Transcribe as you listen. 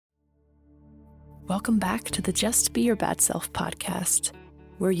Welcome back to the Just Be Your Bad Self podcast,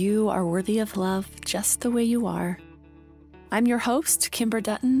 where you are worthy of love just the way you are. I'm your host, Kimber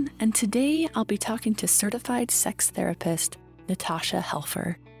Dutton, and today I'll be talking to certified sex therapist Natasha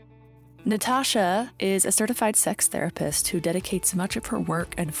Helfer. Natasha is a certified sex therapist who dedicates much of her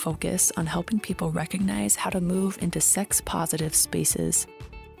work and focus on helping people recognize how to move into sex-positive spaces.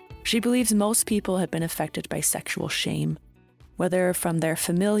 She believes most people have been affected by sexual shame, whether from their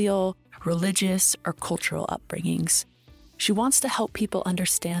familial, religious, or cultural upbringings. She wants to help people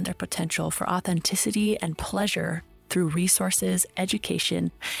understand their potential for authenticity and pleasure through resources,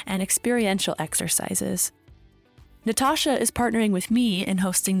 education, and experiential exercises. Natasha is partnering with me in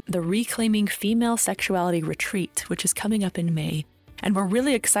hosting the Reclaiming Female Sexuality Retreat, which is coming up in May, and we're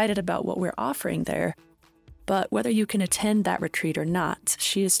really excited about what we're offering there. But whether you can attend that retreat or not,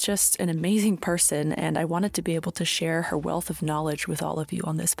 she is just an amazing person, and I wanted to be able to share her wealth of knowledge with all of you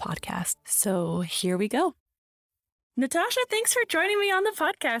on this podcast. So here we go. Natasha, thanks for joining me on the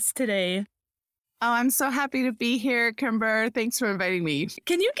podcast today. Oh, I'm so happy to be here, Kimber. Thanks for inviting me.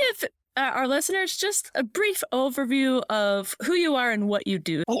 Can you give our listeners just a brief overview of who you are and what you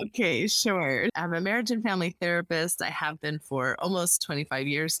do? Okay, sure. I'm a marriage and family therapist. I have been for almost 25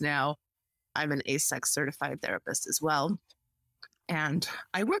 years now. I'm an AASECT certified therapist as well. And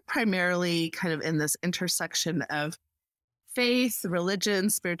I work primarily kind of in this intersection of faith, religion,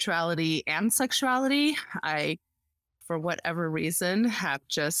 spirituality, and sexuality. I, for whatever reason, have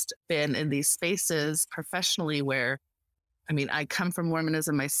just been in these spaces professionally where, I come from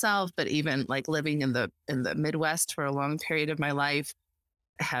Mormonism myself, but even like living in the Midwest for a long period of my life,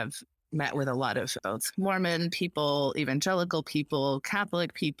 have met with a lot of both Mormon people, evangelical people,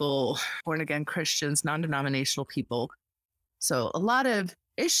 Catholic people, born again Christians, non-denominational people. So a lot of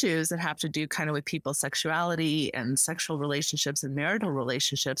issues that have to do kind of with people's sexuality and sexual relationships and marital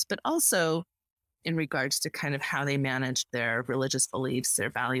relationships, but also in regards to kind of how they manage their religious beliefs, their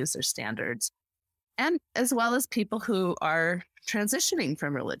values, their standards, and as well as people who are transitioning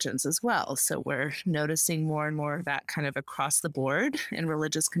from religions as well. So we're noticing more and more of that kind of across the board in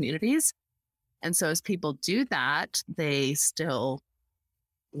religious communities. And so as people do that, they still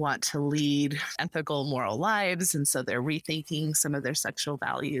want to lead ethical, moral lives. And so they're rethinking some of their sexual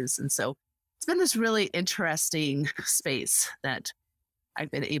values. And so it's been this really interesting space that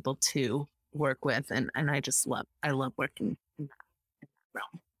I've been able to work with. And I love working in that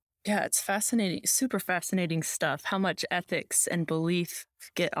realm. Yeah, it's fascinating, super fascinating stuff, how much ethics and belief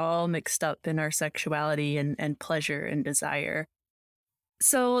get all mixed up in our sexuality and pleasure and desire.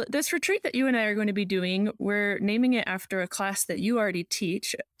 So this retreat that you and I are going to be doing, we're naming it after a class that you already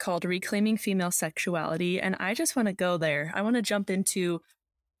teach called Reclaiming Female Sexuality. And I just want to go there. I want to jump into,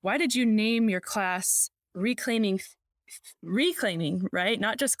 why did you name your class Reclaiming, right?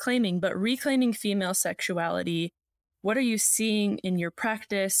 Not just claiming, but Reclaiming Female Sexuality. What are you seeing in your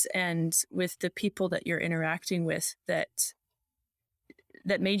practice and with the people that you're interacting with that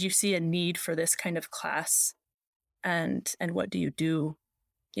made you see a need for this kind of class? And what do you do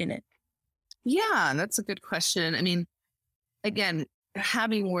in it? Yeah, that's a good question. Again,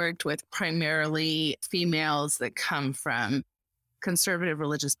 having worked with primarily females that come from conservative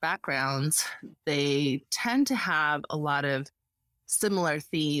religious backgrounds, they tend to have a lot of similar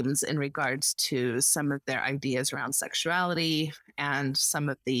themes in regards to some of their ideas around sexuality and some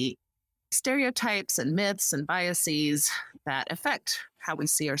of the stereotypes and myths and biases that affect how we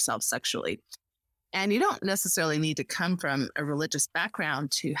see ourselves sexually. And you don't necessarily need to come from a religious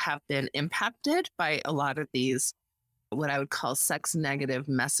background to have been impacted by a lot of these, what I would call sex negative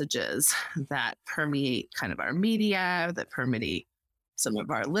messages that permeate kind of our media, that permeate some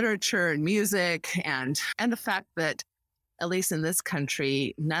of our literature and music, and the fact that, at least in this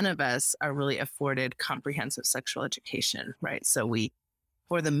country, none of us are really afforded comprehensive sexual education, right? So we,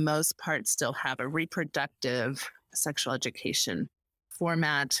 for the most part, still have a reproductive sexual education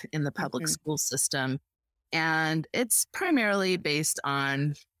format in the public school system. And it's primarily based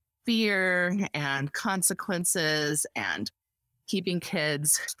on fear and consequences and keeping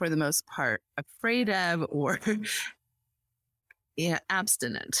kids, for the most part, afraid of or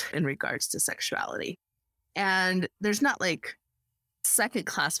abstinent in regards to sexuality. And there's not like second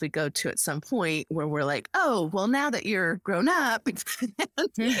class we go to at some point where we're like, oh, well, now that you're grown up,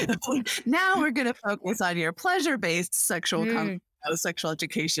 now we're going to focus on your pleasure-based sexual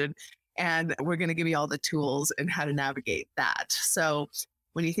education. And we're going to give you all the tools and how to navigate that. So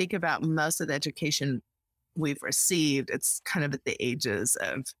when you think about most of the education we've received, it's kind of at the ages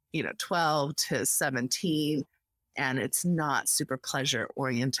of, 12 to 17. And it's not super pleasure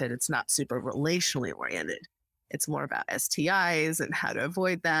oriented. It's not super relationally oriented. It's more about STIs and how to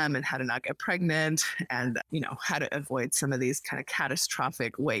avoid them and how to not get pregnant and, how to avoid some of these kind of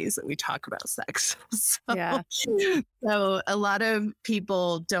catastrophic ways that we talk about sex. Yeah. So a lot of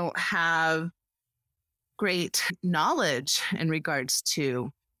people don't have great knowledge in regards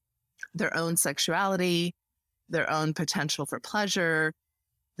to their own sexuality, their own potential for pleasure,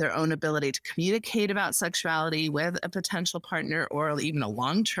 their own ability to communicate about sexuality with a potential partner or even a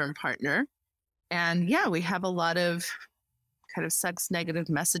long-term partner. And yeah, we have a lot of kind of sex negative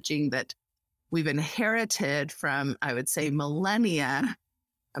messaging that we've inherited from, I would say, a millennia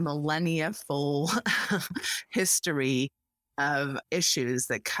full history of issues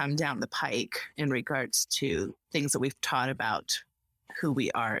that come down the pike in regards to things that we've taught about who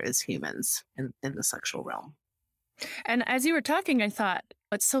we are as humans in the sexual realm. And as you were talking, I thought,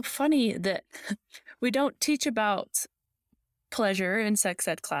 it's so funny that we don't teach about pleasure in sex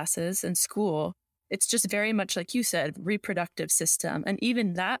ed classes in school. It's just very much, like you said, reproductive system. And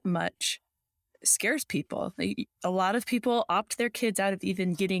even that much scares people. A lot of people opt their kids out of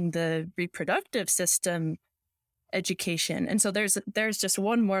even getting the reproductive system education. And so there's just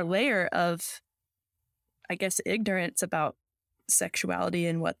one more layer of, I guess, ignorance about sexuality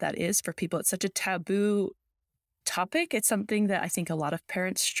and what that is for people. It's such a taboo topic. It's something that I think a lot of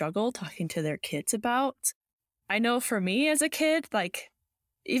parents struggle talking to their kids about. I know for me as a kid, like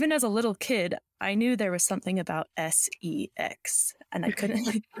even as a little kid, I knew there was something about sex and I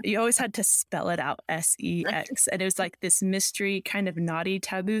couldn't, you always had to spell it out, sex. And it was like this mystery kind of naughty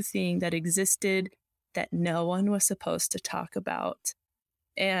taboo thing that existed that no one was supposed to talk about.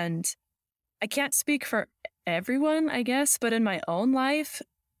 And I can't speak for everyone, I guess, but in my own life,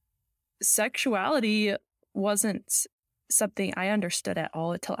 sexuality wasn't something I understood at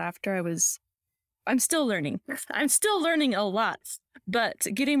all until after I'm still learning. I'm still learning a lot, but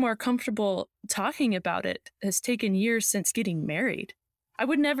getting more comfortable talking about it has taken years since getting married. I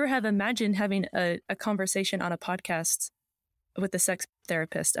would never have imagined having a conversation on a podcast with a sex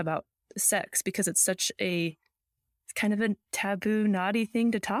therapist about sex because it's kind of a taboo, naughty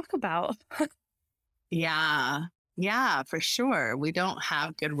thing to talk about. Yeah, for sure. We don't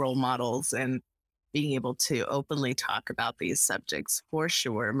have good role models and being able to openly talk about these subjects for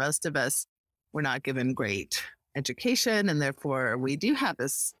sure. Most of us were not given great education, and therefore we do have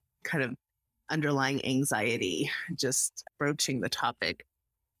this kind of underlying anxiety just broaching the topic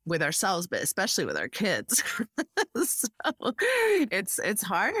with ourselves, but especially with our kids. So it's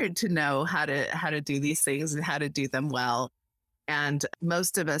hard to know how to do these things and how to do them well. And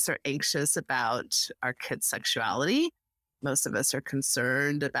most of us are anxious about our kids' sexuality. Most of us are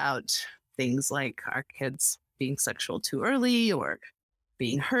concerned about things like our kids being sexual too early or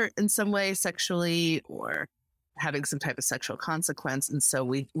being hurt in some way sexually or having some type of sexual consequence. And so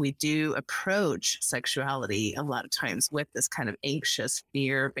we do approach sexuality a lot of times with this kind of anxious,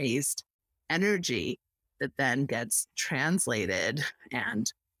 fear-based energy that then gets translated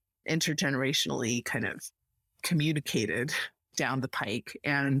and intergenerationally kind of communicated down the pike.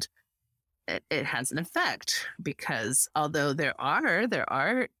 And it has an effect because although there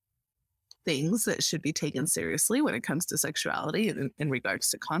are things that should be taken seriously when it comes to sexuality in regards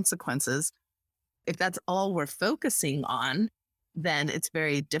to consequences, if that's all we're focusing on, then it's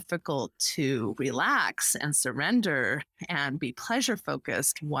very difficult to relax and surrender and be pleasure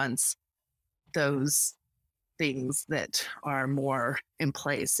focused once those things that are more in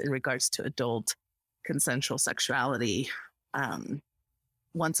place in regards to adult consensual sexuality,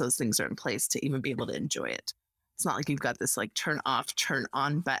 once those things are in place to even be able to enjoy it. It's not like you've got this like turn off, turn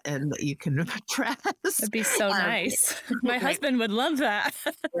on button that you can press. It'd be so nice. My husband would love that.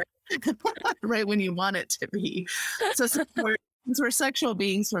 Right when you want it to be. So since we're sexual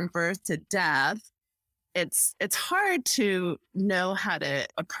beings from birth to death, it's hard to know how to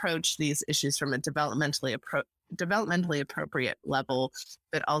approach these issues from a developmentally appropriate level,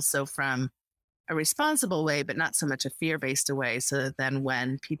 but also from a responsible way, but not so much a fear-based way. So that then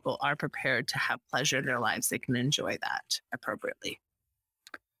when people are prepared to have pleasure in their lives, they can enjoy that appropriately.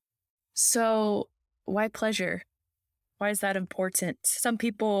 So why pleasure? Why is that important? Some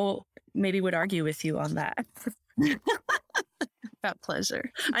people maybe would argue with you on that. About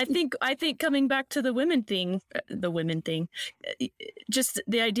pleasure. I think coming back to the women thing, just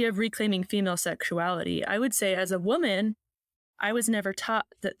the idea of reclaiming female sexuality, I would say as a woman, I was never taught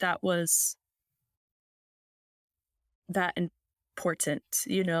that was that important,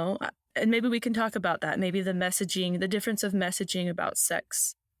 and maybe we can talk about that. Maybe the difference of messaging about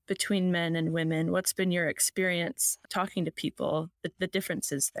sex between men and women. What's been your experience talking to people, the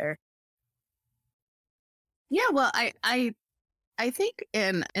differences there? Yeah, well, I I think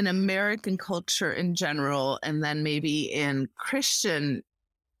in American culture in general, and then maybe in Christian,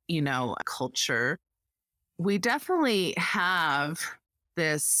 culture, we definitely have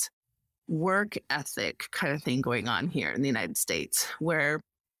this work ethic kind of thing going on here in the United States, where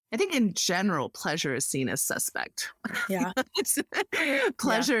I think in general, pleasure is seen as suspect. Yeah.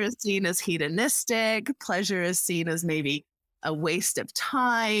 Pleasure is seen as hedonistic. Pleasure is seen as maybe a waste of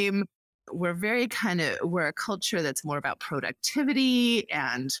time. We're a culture that's more about productivity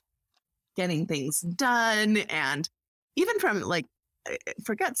and getting things done. And even from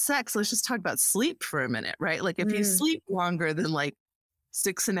forget sex, let's just talk about sleep for a minute, right? Like if you sleep longer than like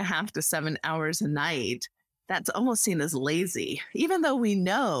 6.5 to 7 hours a night, that's almost seen as lazy, even though we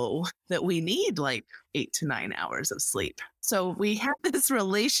know that we need like 8 to 9 hours of sleep. So we have this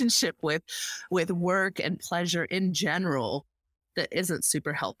relationship with work and pleasure in general that isn't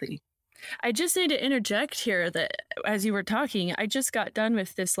super healthy. I just need to interject here that as you were talking, I just got done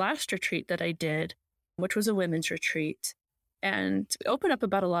with this last retreat that I did, which was a women's retreat, and opened up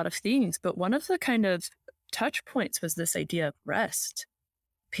about a lot of things. But one of the kind of touch points was this idea of rest.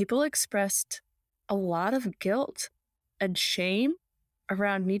 People expressed a lot of guilt and shame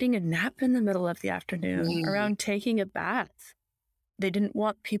around needing a nap in the middle of the afternoon, around taking a bath. They didn't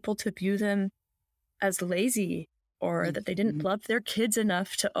want people to view them as lazy, or that they didn't love their kids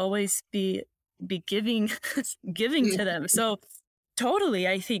enough to always be giving to them. So totally,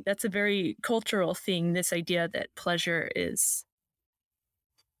 I think that's a very cultural thing, this idea that pleasure is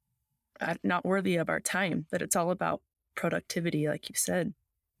not worthy of our time, that it's all about productivity, like you said.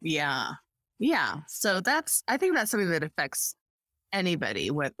 Yeah. Yeah. So I think that's something that affects anybody,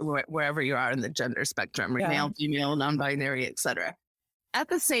 wherever you are in the gender spectrum, male, female, non-binary, etc. At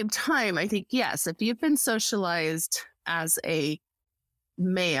the same time, I think, yes, if you've been socialized as a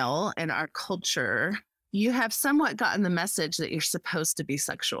male in our culture, you have somewhat gotten the message that you're supposed to be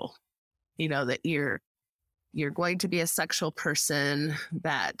sexual, that you're going to be a sexual person,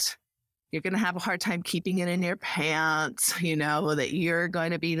 that you're going to have a hard time keeping it in your pants, that you're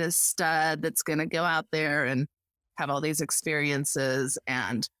going to be this stud that's going to go out there and have all these experiences.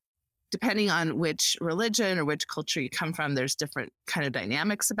 And depending on which religion or which culture you come from, there's different kind of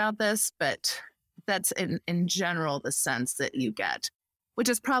dynamics about this, but that's in general the sense that you get, which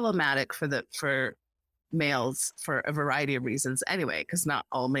is problematic for males for a variety of reasons anyway, because not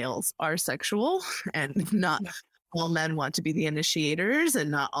all males are sexual, and not all men want to be the initiators,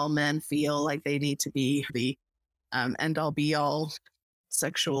 and not all men feel like they need to be the end all be all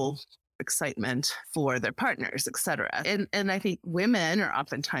sexual excitement for their partners, etc. And I think women are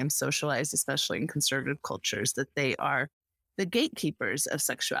oftentimes socialized, especially in conservative cultures, that they are the gatekeepers of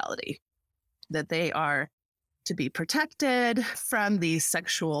sexuality, that they are to be protected from these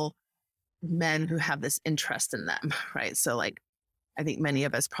sexual men who have this interest in them, right? So like, I think many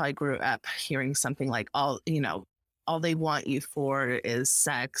of us probably grew up hearing something like, all they want you for is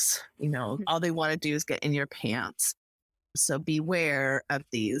sex, all they want to do is get in your pants. So beware of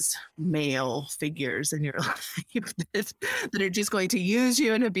these male figures in your life that are just going to use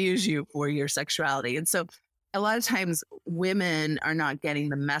you and abuse you for your sexuality. And so a lot of times women are not getting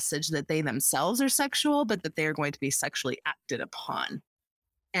the message that they themselves are sexual, but that they are going to be sexually acted upon.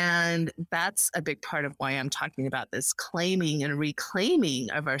 And that's a big part of why I'm talking about this claiming and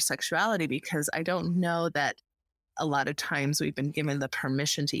reclaiming of our sexuality, because I don't know that a lot of times we've been given the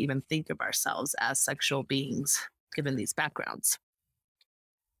permission to even think of ourselves as sexual beings, given these backgrounds.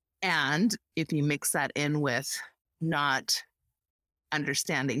 And if you mix that in with not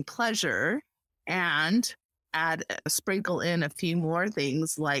understanding pleasure and sprinkle in a few more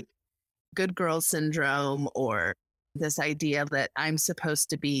things like good girl syndrome, or this idea that I'm supposed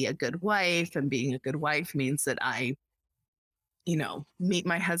to be a good wife, and being a good wife means that I, meet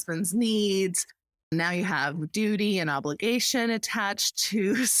my husband's needs. Now you have duty and obligation attached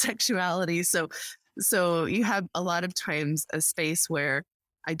to sexuality. So you have a lot of times a space where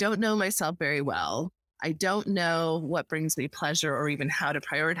I don't know myself very well. I don't know what brings me pleasure, or even how to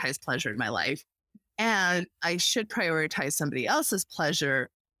prioritize pleasure in my life. And I should prioritize somebody else's pleasure.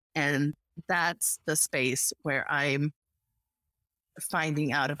 And that's the space where I'm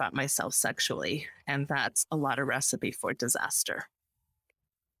finding out about myself sexually. And that's a lot of recipe for disaster.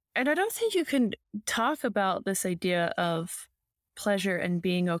 And I don't think you can talk about this idea of pleasure and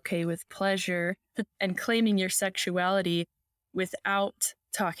being okay with pleasure and claiming your sexuality without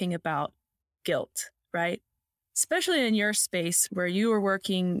talking about guilt, right? Especially in your space where you are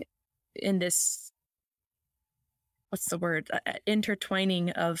working in this, what's the word, intertwining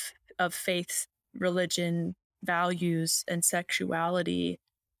of faith, religion, values, and sexuality.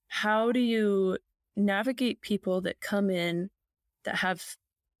 How do you navigate people that come in that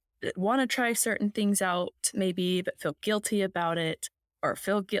want to try certain things out, maybe, but feel guilty about it, or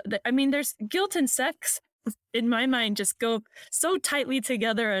feel guilt. I mean, there's guilt and sex, in my mind, just go so tightly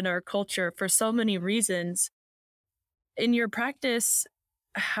together in our culture for so many reasons. In your practice,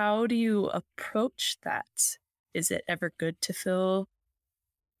 how do you approach that? Is it ever good to feel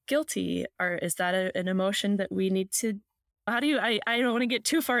guilty, or is that an emotion that we need to? How do you? I don't want to get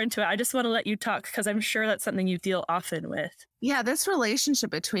too far into it. I just want to let you talk, because I'm sure that's something you deal often with. Yeah, this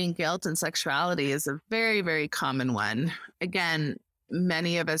relationship between guilt and sexuality is a very, very common one. Again,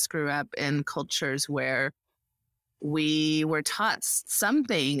 many of us grew up in cultures where we were taught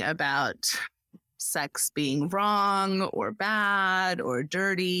something about sex being wrong or bad or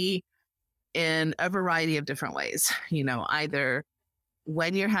dirty in a variety of different ways. Either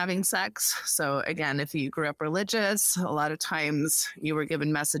when you're having sex. So again, if you grew up religious, a lot of times you were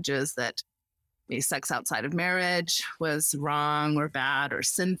given messages that maybe sex outside of marriage was wrong or bad or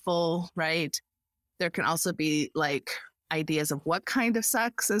sinful, right? There can also be like ideas of what kind of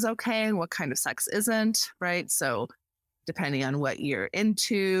sex is okay and what kind of sex isn't, right? So depending on what you're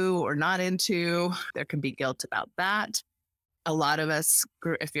into or not into, there can be guilt about that. A lot of us,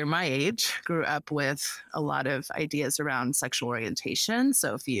 if you're my age, grew up with a lot of ideas around sexual orientation.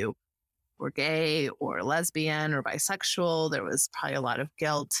 So if you were gay or lesbian or bisexual, there was probably a lot of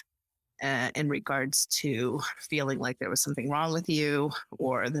guilt in regards to feeling like there was something wrong with you,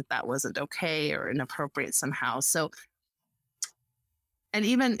 or that wasn't okay or inappropriate somehow. So, and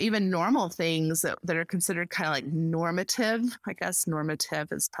even normal things that are considered kind of like normative, I guess normative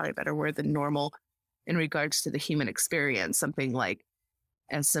is probably a better word than normal, in regards to the human experience, something like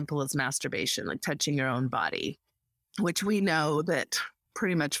as simple as masturbation, like touching your own body, which we know that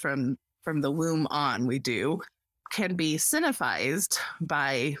pretty much from the womb on we do, can be sinifized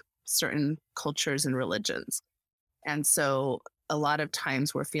by certain cultures and religions. And so a lot of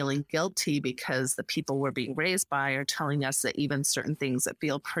times we're feeling guilty because the people we're being raised by are telling us that even certain things that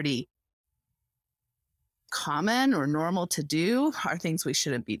feel pretty common or normal to do are things we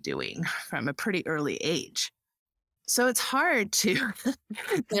shouldn't be doing from a pretty early age. So it's hard to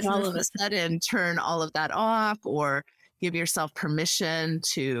then all of a sudden turn all of that off or give yourself permission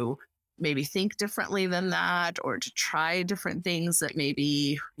to maybe think differently than that, or to try different things that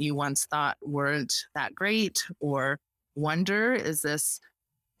maybe you once thought weren't that great, or wonder, is this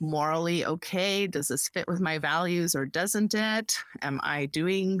morally okay? Does this fit with my values or doesn't it? Am I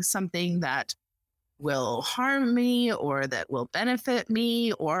doing something that will harm me or that will benefit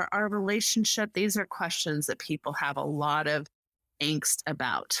me or our relationship? These are questions that people have a lot of angst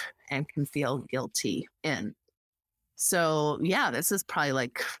about and can feel guilty in. So yeah, this is probably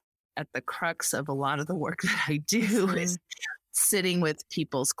like at the crux of a lot of the work that I do, is sitting with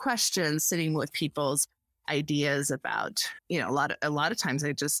people's questions, sitting with people's ideas about, a lot of times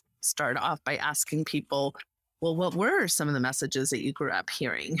I just start off by asking people, well, what were some of the messages that you grew up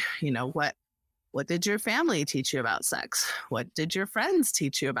hearing? What did your family teach you about sex? What did your friends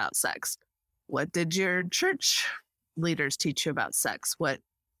teach you about sex? What did your church leaders teach you about sex? What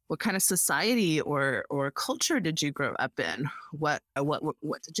kind of society or culture did you grow up in? What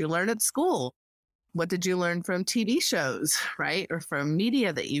did you learn at school? What did you learn from TV shows, right? Or from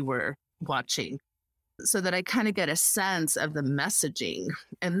media that you were watching? So that I kind of get a sense of the messaging.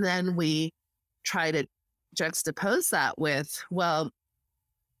 And then we try to juxtapose that with, well,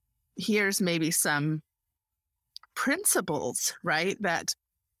 here's maybe some principles, right, that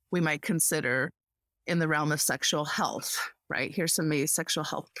we might consider in the realm of sexual health, right? Here's some maybe sexual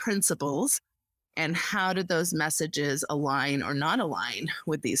health principles, and how did those messages align or not align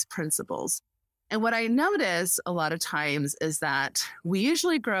with these principles? And what I notice a lot of times is that we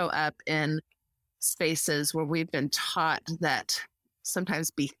usually grow up in spaces where we've been taught that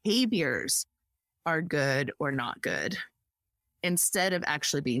sometimes behaviors are good or not good, instead of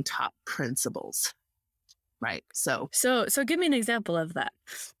actually being taught principles, right? So give me an example of that.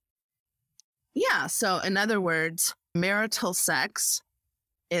 Yeah. So in other words, marital sex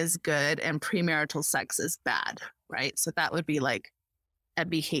is good and premarital sex is bad, right? So that would be like a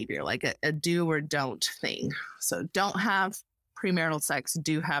behavior, like a do or don't thing. So don't have premarital sex,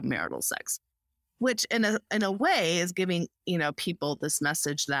 do have marital sex, which in a way is giving, people this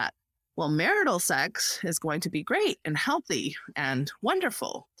message that, well, marital sex is going to be great and healthy and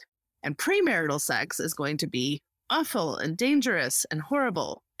wonderful, and premarital sex is going to be awful and dangerous and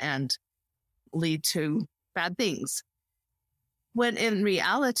horrible and lead to bad things. When in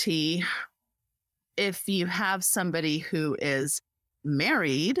reality, if you have somebody who is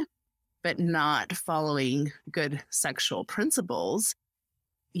married but not following good sexual principles,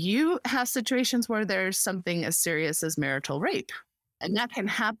 you have situations where there's something as serious as marital rape, And that can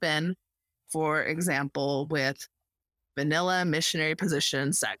happen, for example, with vanilla missionary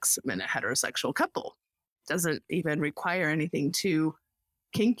position sex in a heterosexual couple. Doesn't even require anything too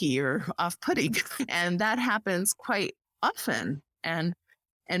kinky or off-putting. And that happens quite often. And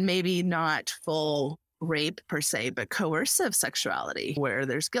maybe not full rape per se, but coercive sexuality where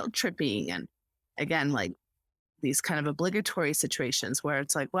there's guilt tripping. And again, like these kind of obligatory situations where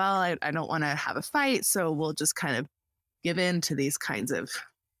it's like, well, I don't want to have a fight, so we'll just kind of give in to these kinds of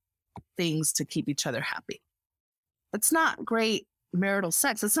things to keep each other happy. That's not great marital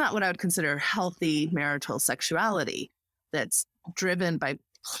sex. It's not what I would consider healthy marital sexuality that's driven by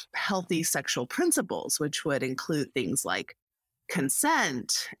healthy sexual principles, which would include things like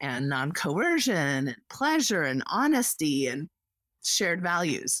consent and non-coercion and pleasure and honesty and shared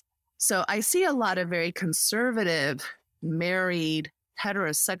values. So I see a lot of very conservative, married,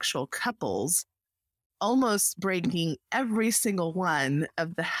 heterosexual couples almost breaking every single one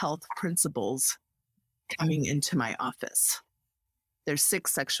of the health principles coming into my office. There's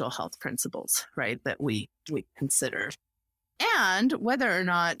 6 sexual health principles, right, that we consider. And whether or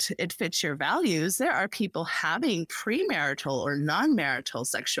not it fits your values, there are people having premarital or non-marital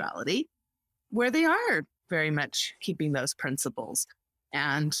sexuality where they are very much keeping those principles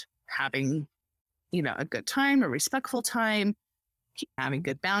and having, a good time, a respectful time, having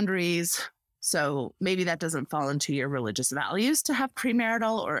good boundaries. So maybe that doesn't fall into your religious values to have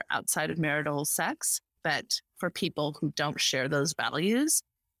premarital or outside of marital sex. But for people who don't share those values,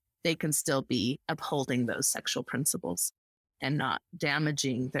 they can still be upholding those sexual principles and not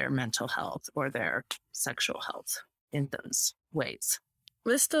damaging their mental health or their sexual health in those ways.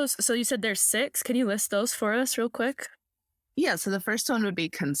 List those. So you said there's 6. Can you list those for us real quick? Yeah. So the first one would be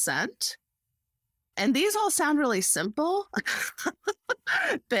consent. And these all sound really simple,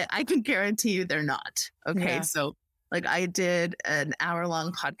 but I can guarantee you they're not. Okay. Yeah. So like I did an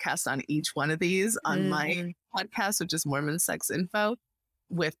hour-long podcast on each one of these on my podcast, which is Mormon Sex Info,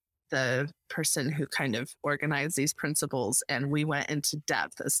 with the person who kind of organized these principles. And we went into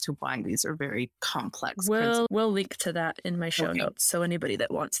depth as to why these are very complex. We'll link to that in my show notes. So anybody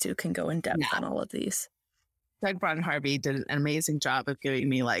that wants to can go in depth on all of these. Doug Braun Harvey did an amazing job of giving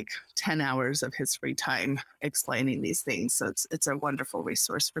me like 10 hours of his free time explaining these things. So it's a wonderful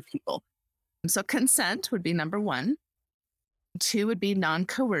resource for people. So consent would be number 1. 2 would be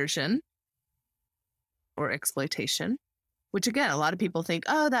non-coercion or exploitation, which again, a lot of people think,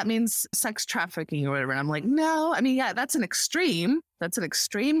 oh, that means sex trafficking or whatever. And I'm like, no, I mean, yeah, that's an extreme. That's an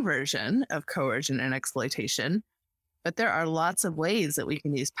extreme version of coercion and exploitation. But there are lots of ways that we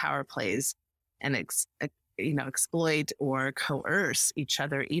can use power plays and exploit or coerce each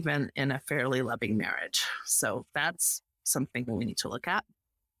other, even in a fairly loving marriage. So that's something that we need to look at.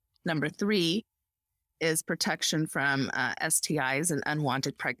 Number 3 is protection from STIs and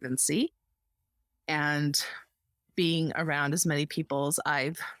unwanted pregnancy. And being around as many people as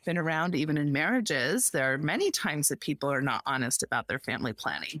I've been around, even in marriages, there are many times that people are not honest about their family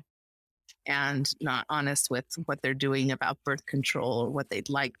planning and not honest with what they're doing about birth control or what they'd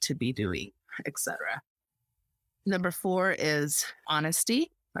like to be doing, etc. Number 4 is honesty.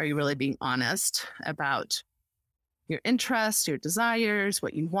 Are you really being honest about your interests, your desires,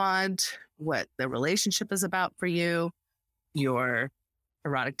 what you want, what the relationship is about for you, your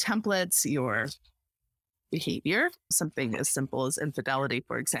erotic templates, your behavior? Something as simple as infidelity,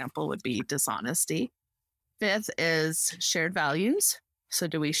 for example, would be dishonesty. 5th is shared values. So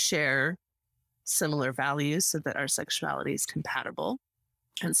do we share similar values so that our sexuality is compatible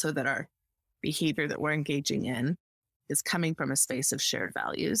and so that our behavior that we're engaging in is coming from a space of shared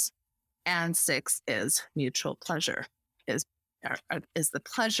values? And 6 is mutual pleasure, is the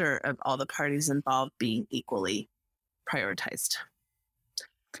pleasure of all the parties involved being equally prioritized.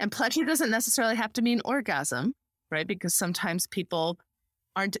 And pleasure doesn't necessarily have to mean orgasm, right? Because sometimes people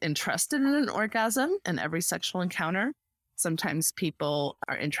aren't interested in an orgasm in every sexual encounter. Sometimes people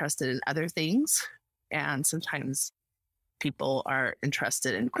are interested in other things. And sometimes people are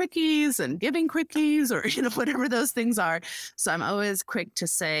interested in quickies and giving quickies or, whatever those things are. So I'm always quick to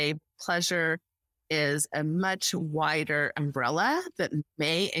say pleasure is a much wider umbrella that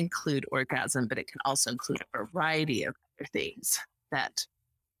may include orgasm, but it can also include a variety of other things that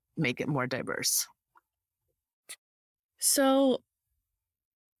make it more diverse. So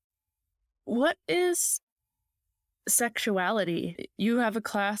what is sexuality? You have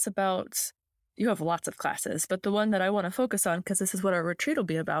lots of classes, but the one that I want to focus on, because this is what our retreat will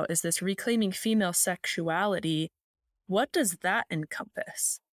be about, is this reclaiming female sexuality. What does that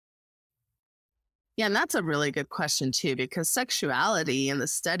encompass? Yeah, and that's a really good question too, because sexuality and the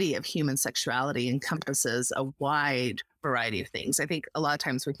study of human sexuality encompasses a wide variety of things. I think a lot of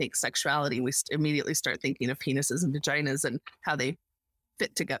times we think sexuality, we immediately start thinking of penises and vaginas and how they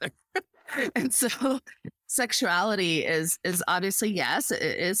fit together. And so sexuality is obviously, yes, it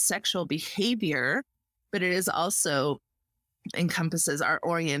is sexual behavior, but it is also encompasses our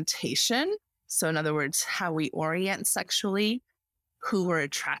orientation. So in other words, how we orient sexually, who we're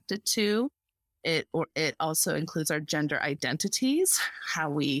attracted to. It also includes our gender identities,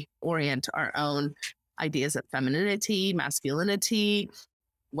 how we orient our own ideas of femininity, masculinity,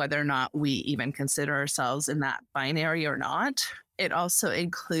 whether or not we even consider ourselves in that binary or not. It also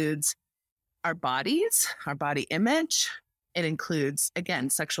includes our bodies, our body image. It includes, again,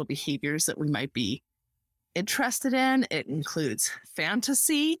 sexual behaviors that we might be interested in. It includes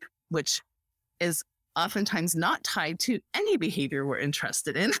fantasy, which is oftentimes not tied to any behavior we're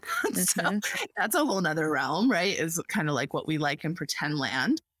interested in. So that's a whole nother realm, right? Is kind of like what we like in pretend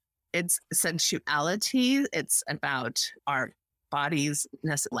land. It's sensuality. It's about our bodies,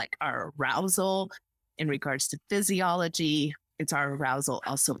 like our arousal in regards to physiology. It's our arousal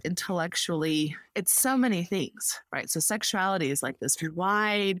also intellectually. It's so many things, right? So sexuality is like this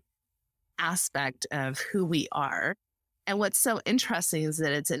wide aspect of who we are. And what's so interesting is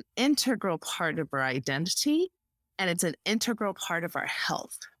that it's an integral part of our identity and it's an integral part of our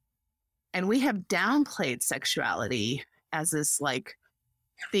health. And we have downplayed sexuality as this like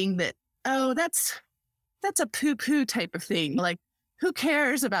thing that, oh, that's a poo-poo type of thing. Like, who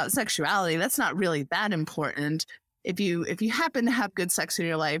cares about sexuality? That's not really that important. If you happen to have good sex in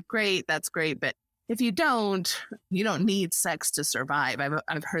your life, great, that's great. But if you don't need sex to survive.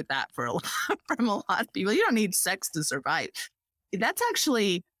 I've heard that from a lot of people. You don't need sex to survive. That's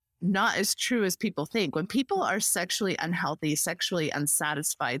actually not as true as people think. When people are sexually unhealthy, sexually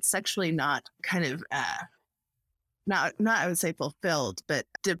unsatisfied, sexually not kind of not I would say fulfilled, but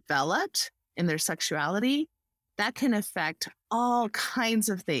developed in their sexuality, that can affect all kinds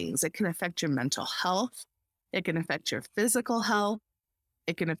of things. It can affect your mental health. It can affect your physical health.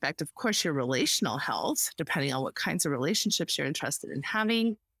 It can affect, of course, your relational health, depending on what kinds of relationships you're interested in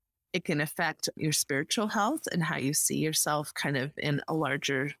having. It can affect your spiritual health and how you see yourself kind of in a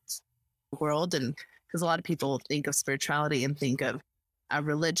larger world. And because a lot of people think of spirituality and think of a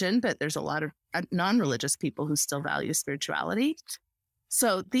religion, but there's a lot of non-religious people who still value spirituality.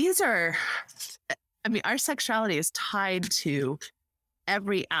 So our sexuality is tied to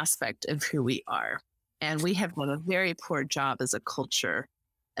every aspect of who we are. And we have done a very poor job as a culture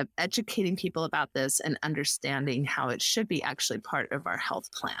of educating people about this and understanding how it should be actually part of our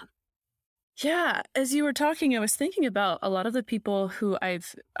health plan. Yeah, as you were talking, I was thinking about a lot of the people who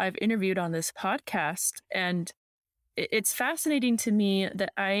I've interviewed on this podcast, and it's fascinating to me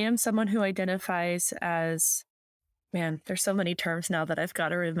that I am someone who identifies as, man, there's so many terms now that I've got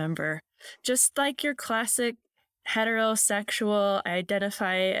to remember. Just like your classic heterosexual, I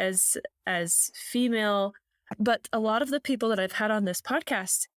identify as female, but a lot of the people that I've had on this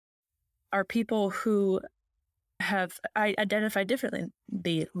podcast are people who have identified differently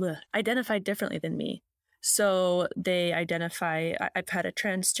than me. So they identify, I've had a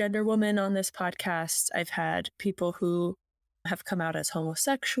transgender woman on this podcast. I've had people who have come out as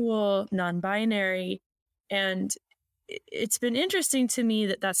homosexual, non-binary, and it's been interesting to me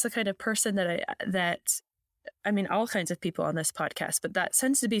that that's the kind of person that all kinds of people on this podcast, but that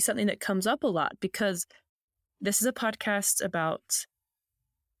tends to be something that comes up a lot because this is a podcast about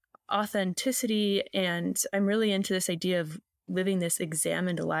authenticity, and I'm really into this idea of living this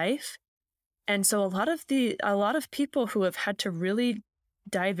examined life. And so a lot of people who have had to really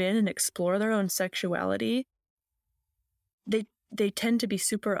dive in and explore their own sexuality, they tend to be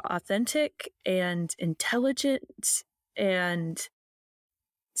super authentic and intelligent and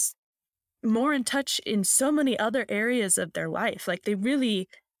more in touch in so many other areas of their life. Like, they really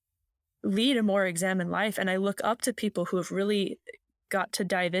lead a more examined life. And I look up to people who have really got to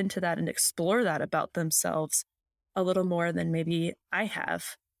dive into that and explore that about themselves a little more than maybe I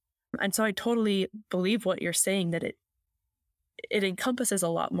have. And so I totally believe what you're saying, that it encompasses a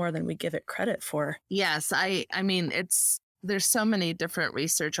lot more than we give it credit for. Yes, there's so many different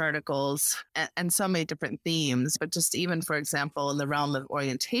research articles and so many different themes, but just even, for example, in the realm of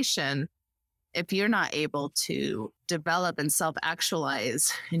orientation, if you're not able to develop and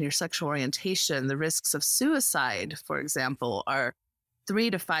self-actualize in your sexual orientation, the risks of suicide, for example, are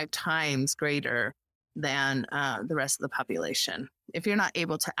 3 to 5 times greater than the rest of the population. If you're not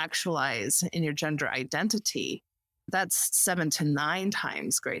able to actualize in your gender identity, that's 7 to 9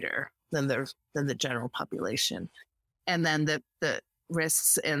 times greater than the general population. And then the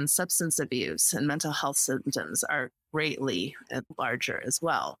risks in substance abuse and mental health symptoms are greatly larger as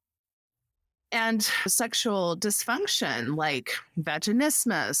well. And sexual dysfunction like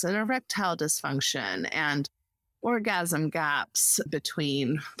vaginismus and erectile dysfunction and orgasm gaps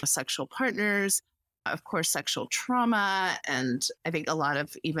between sexual partners, of course, sexual trauma. And I think a lot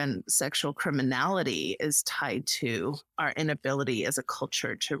of even sexual criminality is tied to our inability as a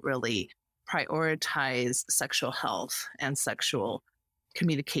culture to really prioritize sexual health and sexual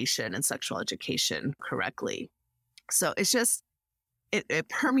communication and sexual education correctly. So it's just, it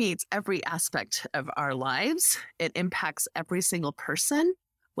permeates every aspect of our lives. It impacts every single person,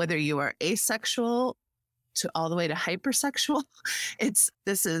 whether you are asexual to all the way to hypersexual.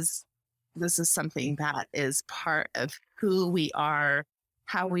 This is something that is part of who we are,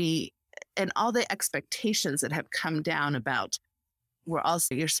 how we, and all the expectations that have come down about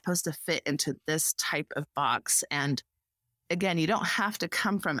you're supposed to fit into this type of box. And again, you don't have to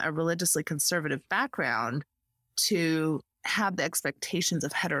come from a religiously conservative background to have the expectations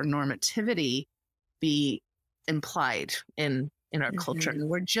of heteronormativity be implied in our culture. And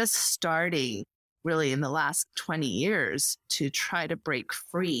we're just starting really in the last 20 years to try to break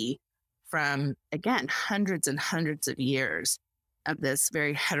free from, again, hundreds and hundreds of years of this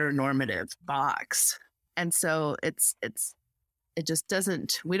very heteronormative box. And so it just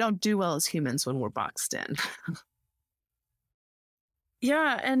doesn't, we don't do well as humans when we're boxed in.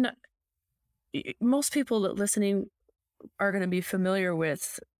 Yeah. And most people that listening are going to be familiar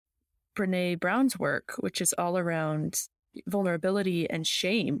with Brene Brown's work, which is all around vulnerability and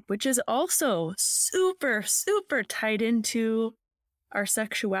shame, which is also super, super tied into our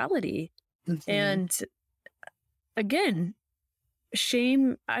sexuality. And again,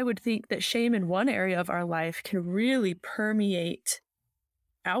 shame, I would think that shame in one area of our life can really permeate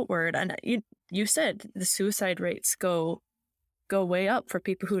outward. And you said the suicide rates go way up for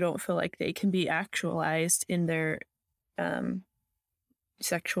people who don't feel like they can be actualized in their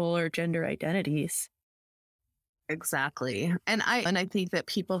sexual or gender identities. Exactly. And I think that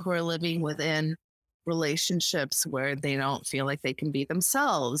people who are living within relationships where they don't feel like they can be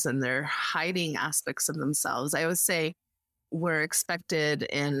themselves and they're hiding aspects of themselves, I always say we're expected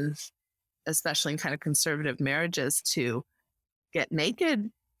in, especially in kind of conservative marriages, to get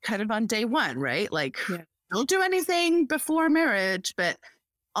naked kind of on day one, right? Like, don't do anything before marriage, but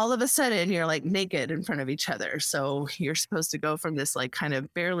all of a sudden you're like naked in front of each other. So you're supposed to go from this like kind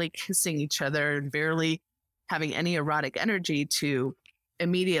of barely kissing each other and barely having any erotic energy to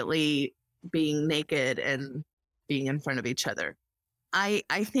immediately being naked and being in front of each other. I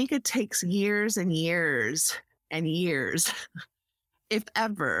think it takes years and years and years, if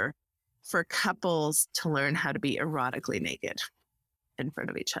ever, for couples to learn how to be erotically naked in front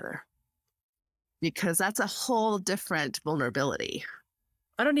of each other, because that's a whole different vulnerability.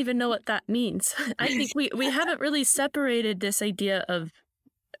 I don't even know what that means. I think we haven't really separated this idea of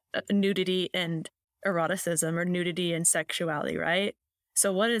nudity and eroticism or nudity and sexuality, right?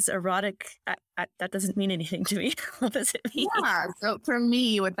 So what is erotic? That doesn't mean anything to me. What does it mean? Yeah. So for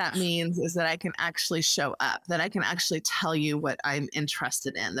me, what that means is that I can actually show up, that I can actually tell you what I'm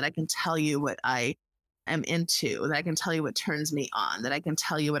interested in, that I can tell you what I am into, that I can tell you what turns me on, that I can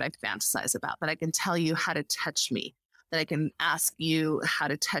tell you what I fantasize about, that I can tell you how to touch me, that I can ask you how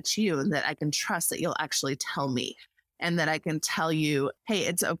to touch you, and that I can trust that you'll actually tell me, and that I can tell you, hey,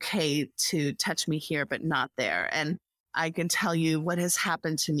 it's okay to touch me here, but not there. And I can tell you what has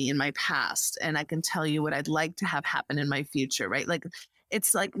happened to me in my past, and I can tell you what I'd like to have happen in my future, right? Like,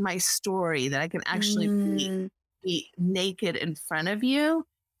 it's like my story, that I can actually be naked in front of you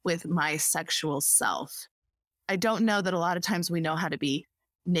with my sexual self. I don't know that a lot of times we know how to be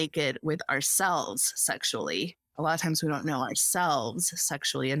naked with ourselves sexually. A lot of times we don't know ourselves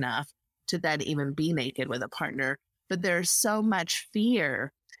sexually enough to then even be naked with a partner. But there's so much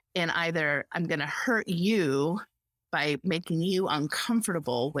fear in either I'm going to hurt you by making you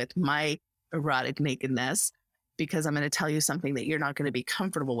uncomfortable with my erotic nakedness, because I'm going to tell you something that you're not going to be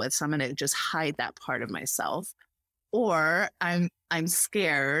comfortable with. So I'm going to just hide that part of myself. Or I'm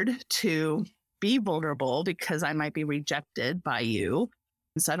scared to be vulnerable because I might be rejected by you.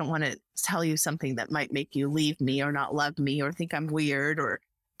 And so I don't want to tell you something that might make you leave me or not love me or think I'm weird or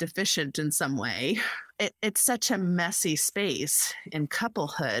deficient in some way. It's such a messy space in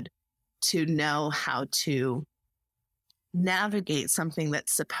couplehood to know how to navigate something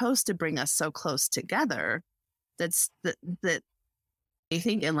that's supposed to bring us so close together. That I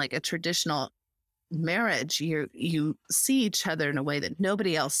think in like a traditional marriage, you see each other in a way that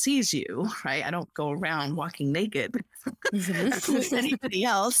nobody else sees you, right? I don't go around walking naked with anybody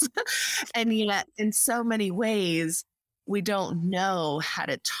else. And yet in so many ways, we don't know how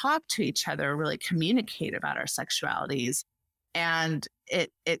to talk to each other, really communicate about our sexualities And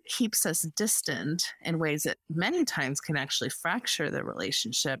it keeps us distant in ways that many times can actually fracture the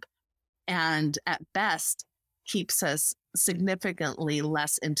relationship, and at best keeps us significantly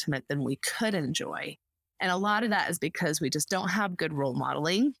less intimate than we could enjoy. And a lot of that is because we just don't have good role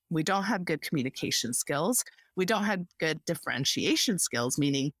modeling. We don't have good communication skills. We don't have good differentiation skills,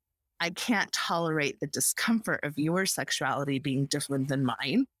 meaning I can't tolerate the discomfort of your sexuality being different than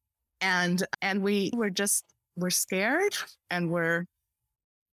mine. And we're scared, and we're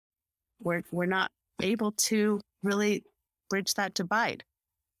not able to really bridge that divide.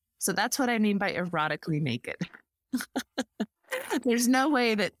 So that's what I mean by erotically naked. There's no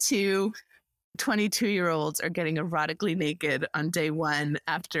way that two 22-year-olds are getting erotically naked on day one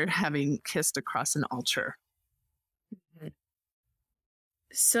after having kissed across an altar.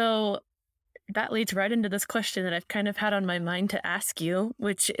 So that leads right into this question that I've kind of had on my mind to ask you,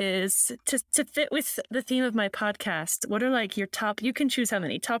 which is to fit with the theme of my podcast. What are like your top, you can choose how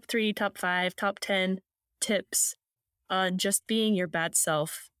many, top 3, top 5, top 10 tips on just being your bad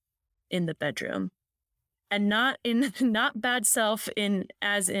self in the bedroom? And not bad self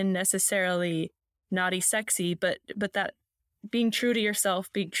as in necessarily naughty sexy, but that being true to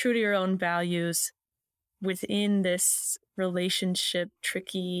yourself, being true to your own values within this relationship,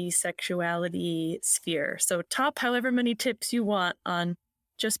 tricky sexuality sphere. So top however many tips you want on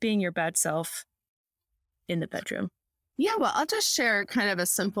just being your bad self in the bedroom. Yeah, well, I'll just share kind of a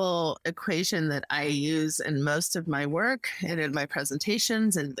simple equation that I use in most of my work and in my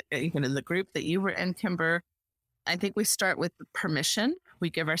presentations, and even in the group that you were in, Kimber. I think we start with permission.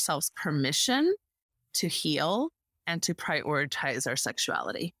 We give ourselves permission to heal and to prioritize our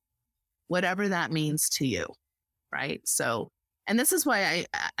sexuality, whatever that means to you, right? So, and this is why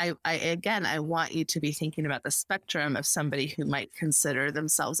I want you to be thinking about the spectrum of somebody who might consider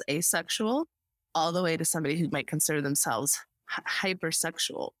themselves asexual, all the way to somebody who might consider themselves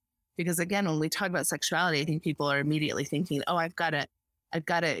hypersexual. Because again, when we talk about sexuality, I think people are immediately thinking, oh, I've got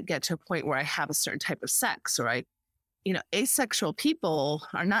to get to a point where I have a certain type of sex, or asexual people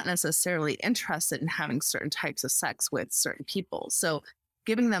are not necessarily interested in having certain types of sex with certain people. So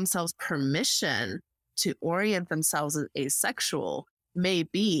giving themselves permission to orient themselves as asexual may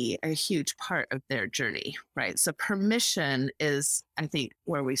be a huge part of their journey, right? So permission is, I think,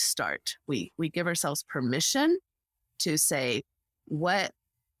 where we start. We give ourselves permission to say,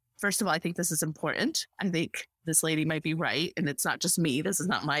 first of all, I think this is important. I think this lady might be right. And it's not just me. This is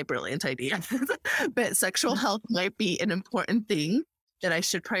not my brilliant idea. But sexual health might be an important thing that I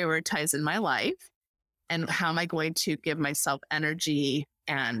should prioritize in my life. And how am I going to give myself energy,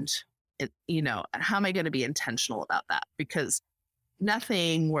 and how am I going to be intentional about that? Because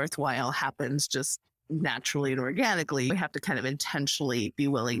nothing worthwhile happens just naturally and organically. We have to kind of intentionally be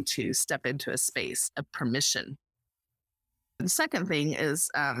willing to step into a space of permission. The second thing is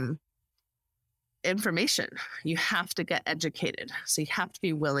information. You have to get educated. So you have to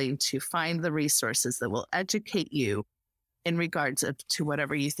be willing to find the resources that will educate you in regards to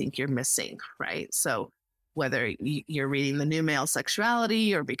whatever you think you're missing, right? So whether you're reading The New Male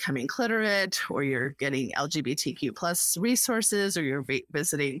Sexuality, or Becoming Cliterate, or you're getting LGBTQ plus resources, or you're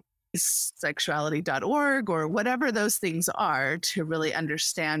visiting sexuality.org, or whatever those things are, to really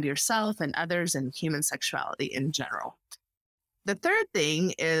understand yourself and others and human sexuality in general. The third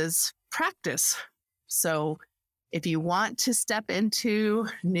thing is practice. So if you want to step into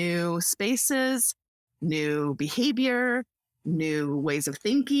new spaces, new behavior, new ways of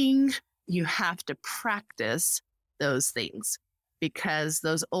thinking, you have to practice those things, because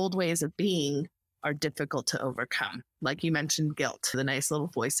those old ways of being are difficult to overcome. Like you mentioned, guilt, the nice little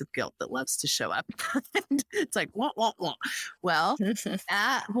voice of guilt that loves to show up. It's like, wah, wah, wah. Well,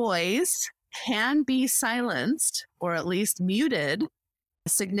 that voice can be silenced, or at least muted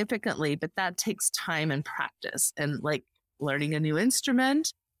significantly, but that takes time and practice. And like learning a new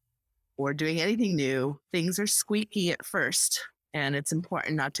instrument or doing anything new, things are squeaky at first. And it's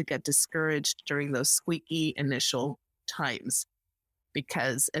important not to get discouraged during those squeaky initial times,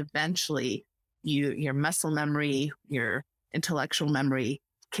 because eventually your muscle memory, your intellectual memory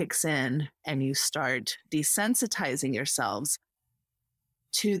kicks in, and you start desensitizing yourselves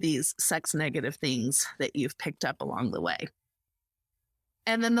to these sex negative things that you've picked up along the way.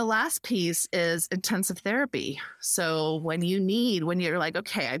 And then the last piece is intensive therapy. So when you're like,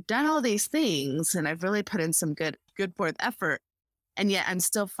 okay, I've done all these things and I've really put in some good forth effort, and yet I'm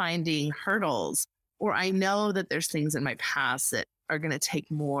still finding hurdles, or I know that there's things in my past that are going to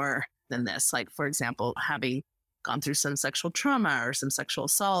take more than this. Like, for example, having gone through some sexual trauma or some sexual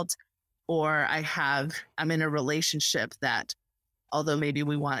assault, or I'm in a relationship that although maybe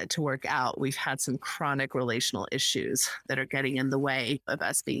we want it to work out, we've had some chronic relational issues that are getting in the way of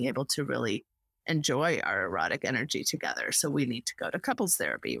us being able to really enjoy our erotic energy together. So we need to go to couples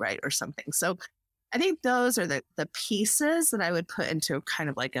therapy, right? Or something. So I think those are the pieces that I would put into kind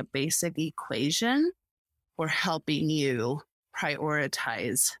of like a basic equation for helping you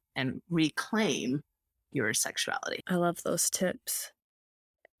prioritize and reclaim your sexuality. I love those tips.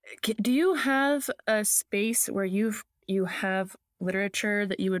 Do you have a space where you have literature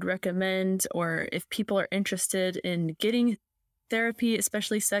that you would recommend, or if people are interested in getting therapy,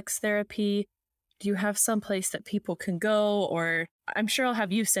 especially sex therapy, do you have some place that people can go? Or I'm sure I'll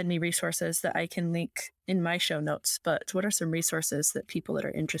have you send me resources that I can link in my show notes, but what are some resources that people that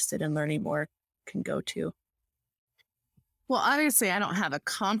are interested in learning more can go to? Well, obviously, I don't have a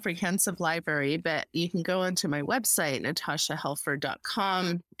comprehensive library, but you can go into my website,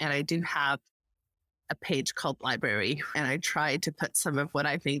 natashahelfer.com, and I do have a page called Library, and I try to put some of what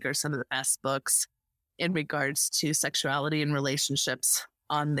I think are some of the best books in regards to sexuality and relationships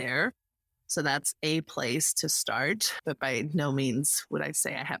on there. So that's a place to start, but by no means would I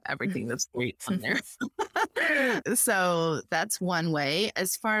say I have everything that's great on there. So that's one way.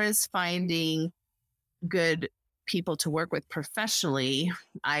 As far as finding good people to work with professionally,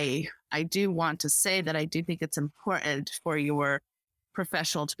 I do want to say that I do think it's important for your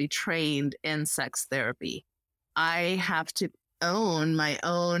professional to be trained in sex therapy. I have to own my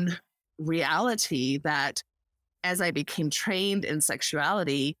own reality that as I became trained in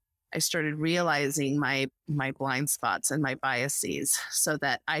sexuality, I started realizing my blind spots and my biases, so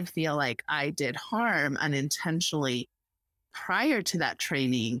that I feel like I did harm unintentionally prior to that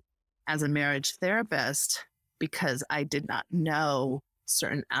training as a marriage therapist, because I did not know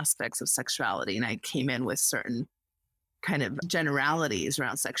certain aspects of sexuality. And I came in with certain kind of generalities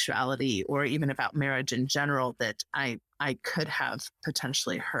around sexuality, or even about marriage in general, that I could have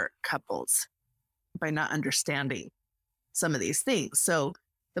potentially hurt couples by not understanding some of these things. So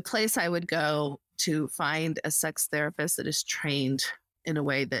the place I would go to find a sex therapist that is trained in a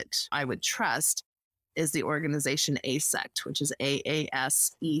way that I would trust is the organization AASECT, which is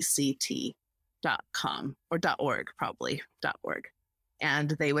AASECT.com or .org, probably .org. And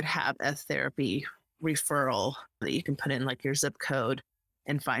they would have a therapy referral that you can put in like your zip code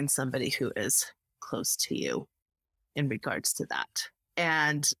and find somebody who is close to you in regards to that.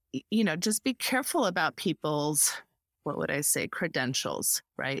 And, just be careful about people's, what would I say, credentials,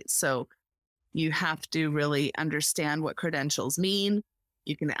 right? So you have to really understand what credentials mean.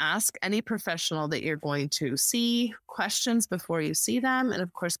 You can ask any professional that you're going to see questions before you see them. And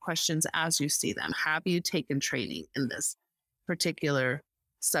of course, questions as you see them. Have you taken training in this particular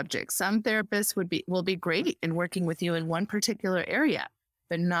subject? Some therapists will be great in working with you in one particular area,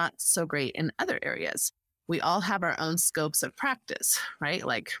 but not so great in other areas. We all have our own scopes of practice, right?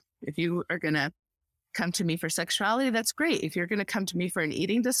 Like if you are going to come to me for sexuality, that's great. If you're going to come to me for an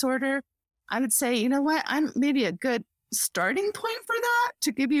eating disorder, I would say, you know what, I'm maybe a good starting point for that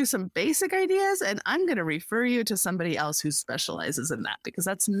to give you some basic ideas. And I'm going to refer you to somebody else who specializes in that, because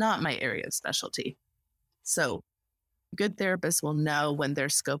that's not my area of specialty. So good therapists will know when their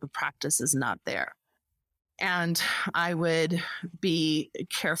scope of practice is not there. And I would be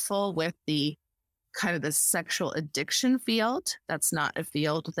careful with the kind of the sexual addiction field. That's not a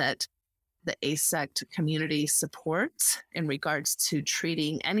field that the AASECT community supports in regards to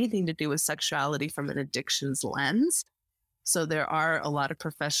treating anything to do with sexuality from an addictions lens. So there are a lot of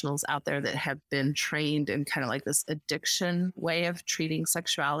professionals out there that have been trained in kind of like this addiction way of treating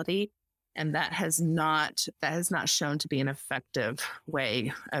sexuality. And that has not shown to be an effective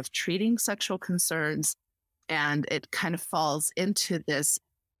way of treating sexual concerns. And it kind of falls into this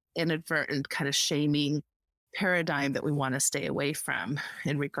inadvertent kind of shaming paradigm that we want to stay away from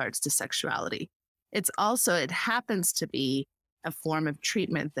in regards to sexuality. It happens to be a form of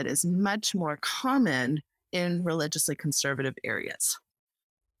treatment that is much more common in religiously conservative areas.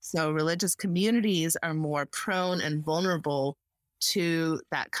 So religious communities are more prone and vulnerable to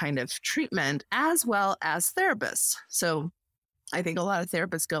that kind of treatment, as well as therapists. So I think a lot of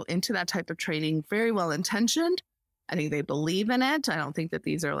therapists go into that type of training very well intentioned. I think they believe in it. I don't think that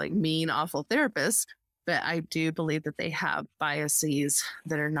these are like mean, awful therapists, but I do believe that they have biases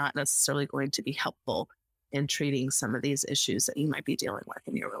that are not necessarily going to be helpful in treating some of these issues that you might be dealing with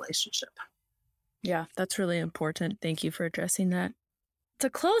in your relationship. Yeah, that's really important. Thank you for addressing that. To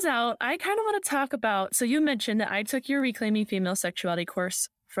close out, I kind of want to talk about, so you mentioned that I took your Reclaiming Female Sexuality course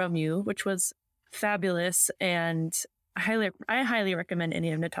from you, which was fabulous. And I highly recommend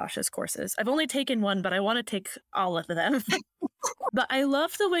any of Natasha's courses. I've only taken one, but I want to take all of them. But I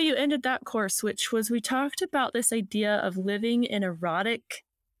love the way you ended that course, which was we talked about this idea of living an erotic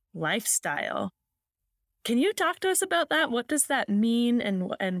lifestyle. Can you talk to us about that? What does that mean,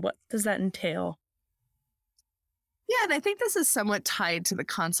 and what does that entail? Yeah, and I think this is somewhat tied to the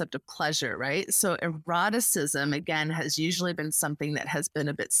concept of pleasure, right? So eroticism, again, has usually been something that has been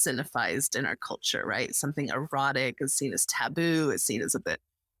a bit cinephized in our culture, right? Something erotic is seen as taboo, is seen as a bit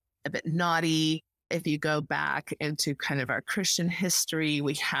naughty. If you go back into kind of our Christian history,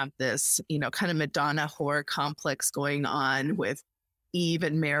 we have this, kind of Madonna whore complex going on with Eve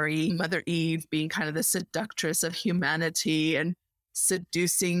and Mary, Mother Eve being kind of the seductress of humanity and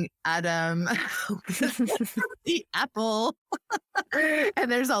seducing Adam the apple.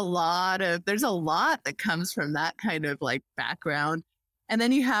 And there's a lot that comes from that kind of like background. And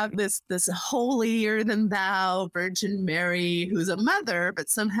then you have this holier than thou Virgin Mary, who's a mother, but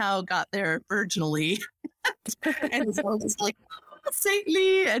somehow got there virginally. And so it's like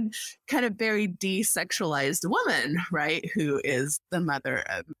saintly and kind of very desexualized woman, right? Who is the mother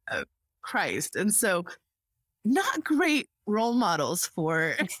of Christ. And so not great role models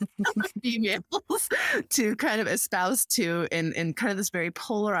for females to kind of espouse to in kind of this very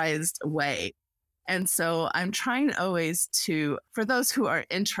polarized way. And so I'm trying always to, for those who are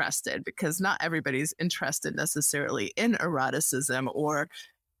interested, because not everybody's interested necessarily in eroticism or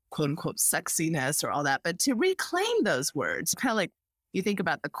quote unquote sexiness or all that, but to reclaim those words. Kind of like you think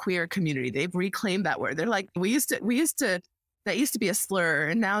about the queer community, they've reclaimed that word. They're like, we used to, that used to be a slur.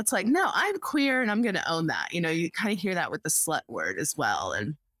 And now it's like, no, I'm queer and I'm going to own that. You kind of hear that with the slut word as well.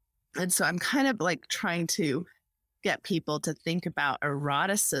 And so I'm kind of like trying to get people to think about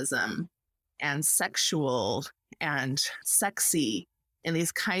eroticism and sexual and sexy in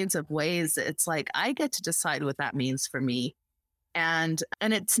these kinds of ways. It's like, I get to decide what that means for me. And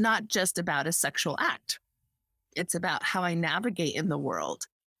it's not just about a sexual act. It's about how I navigate in the world.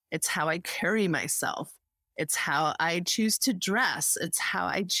 It's how I carry myself. It's how I choose to dress. It's how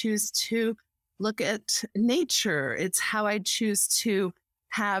I choose to look at nature. It's how I choose to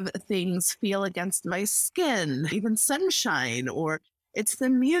have things feel against my skin, even sunshine, or it's the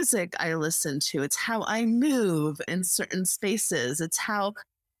music I listen to. It's how I move in certain spaces. It's how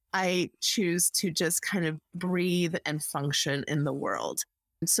I choose to just kind of breathe and function in the world.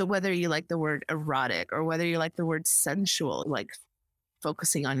 So whether you like the word erotic or whether you like the word sensual, like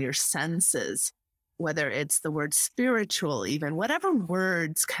focusing on your senses, whether it's the word spiritual, even whatever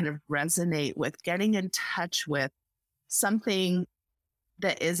words kind of resonate with getting in touch with something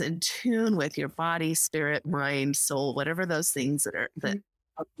that is in tune with your body, spirit, mind, soul, whatever those things that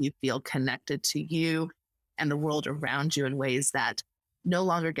help you feel connected to you and the world around you in ways that no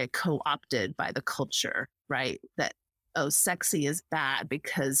longer get co-opted by the culture, right? That, oh, sexy is bad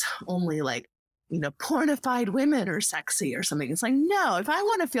because only like, pornified women are sexy or something. It's like, no, if I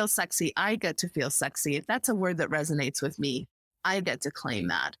want to feel sexy, I get to feel sexy. If that's a word that resonates with me, I get to claim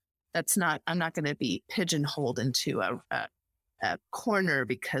that. I'm not going to be pigeonholed into a corner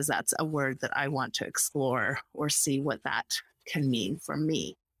because that's a word that I want to explore or see what that can mean for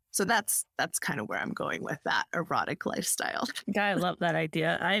me. So that's kind of where I'm going with that erotic lifestyle. Yeah, I love that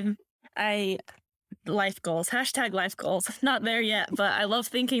idea. I life goals, #life goals. Not there yet, but I love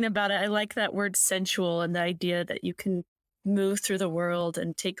thinking about it. I like that word sensual and the idea that you can move through the world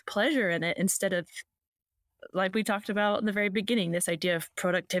and take pleasure in it instead of, like we talked about in the very beginning, this idea of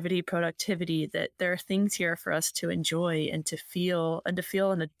productivity, that there are things here for us to enjoy and to feel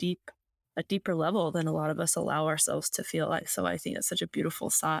on a deeper level than a lot of us allow ourselves to feel like. So I think it's such a beautiful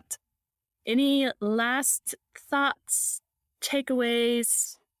thought. Any last thoughts,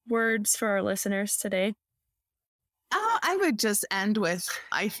 takeaways, words for our listeners today? I would just end with,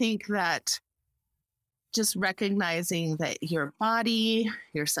 I think that just recognizing that your body,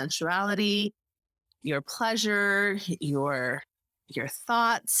 your sensuality, your pleasure, your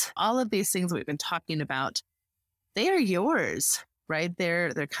thoughts, all of these things we've been talking about, they are yours, right?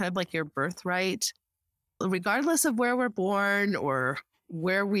 They're kind of like your birthright. Regardless of where we're born or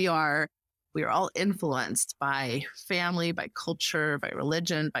where we are all influenced by family, by culture, by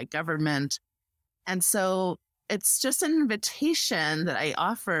religion, by government. And so it's just an invitation that I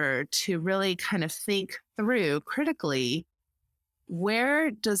offer to really kind of think through critically, where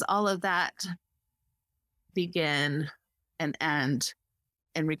does all of that begin and end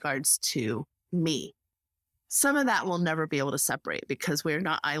in regards to me? Some of that we'll never be able to separate because we're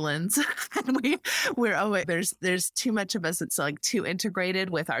not islands. And we're always, there's too much of us. It's like too integrated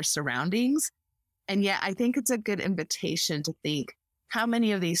with our surroundings. And yet I think it's a good invitation to think how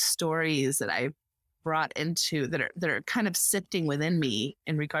many of these stories that I've brought into that are kind of sifting within me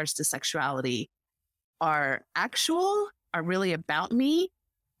in regards to sexuality are really about me,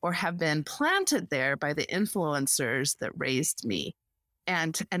 or have been planted there by the influencers that raised me.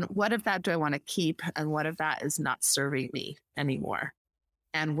 And what of that do I want to keep, and what of that is not serving me anymore?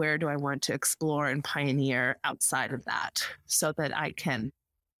 And where do I want to explore and pioneer outside of that, so that I can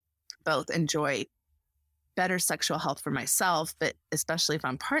both enjoy better sexual health for myself, but especially if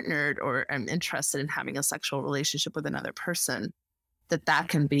I'm partnered or I'm interested in having a sexual relationship with another person, that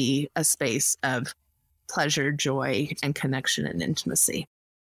can be a space of pleasure, joy, and connection and intimacy.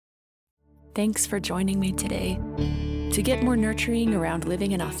 Thanks for joining me today. To get more nurturing around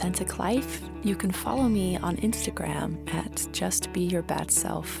living an authentic life, you can follow me on Instagram at Just Be Your Bad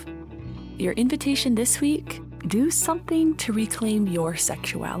Self. Your invitation this week: do something to reclaim your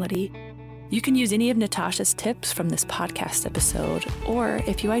sexuality. You can use any of Natasha's tips from this podcast episode, or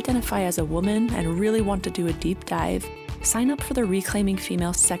if you identify as a woman and really want to do a deep dive, sign up for the Reclaiming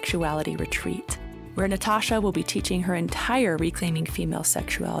Female Sexuality Retreat, where Natasha will be teaching her entire Reclaiming Female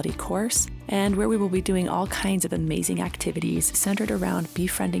Sexuality course, and where we will be doing all kinds of amazing activities centered around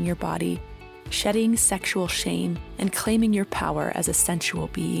befriending your body, shedding sexual shame, and claiming your power as a sensual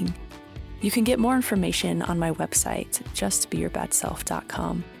being. You can get more information on my website,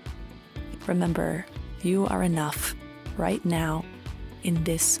 justbeyourbadself.com. Remember, you are enough right now, in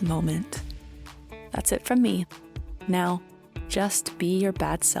this moment. That's it from me. Now, just be your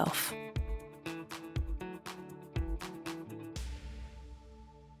bad self.